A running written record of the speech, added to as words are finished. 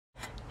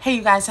Hey,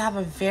 you guys, I have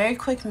a very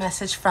quick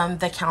message from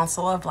the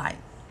Council of Light.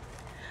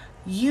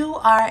 You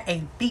are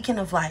a beacon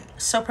of light,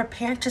 so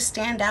prepare to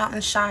stand out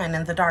and shine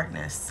in the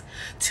darkness,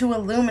 to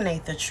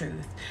illuminate the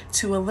truth,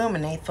 to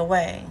illuminate the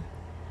way.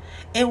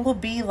 It will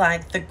be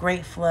like the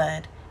great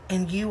flood,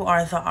 and you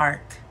are the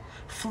ark.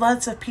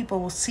 Floods of people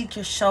will seek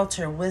your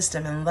shelter,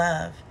 wisdom, and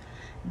love.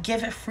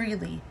 Give it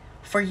freely,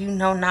 for you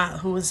know not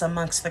who is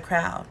amongst the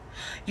crowd.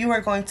 You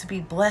are going to be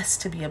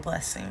blessed to be a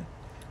blessing.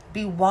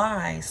 Be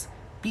wise,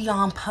 be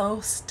on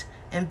post,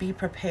 and be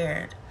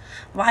prepared.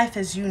 Life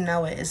as you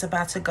know it is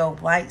about to go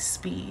light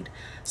speed,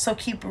 so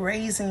keep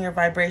raising your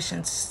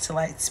vibrations to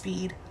light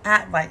speed,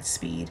 at light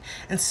speed,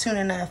 and soon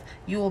enough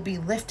you will be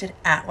lifted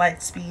at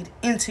light speed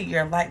into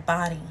your light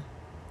body.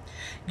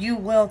 You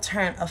will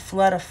turn a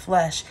flood of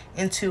flesh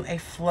into a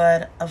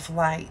flood of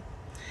light.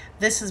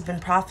 This has been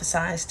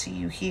prophesied to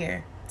you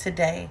here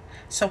today,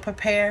 so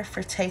prepare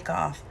for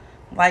takeoff.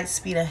 Light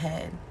speed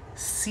ahead.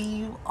 See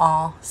you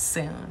all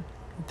soon.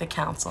 The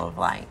Council of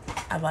Light.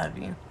 I love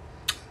you.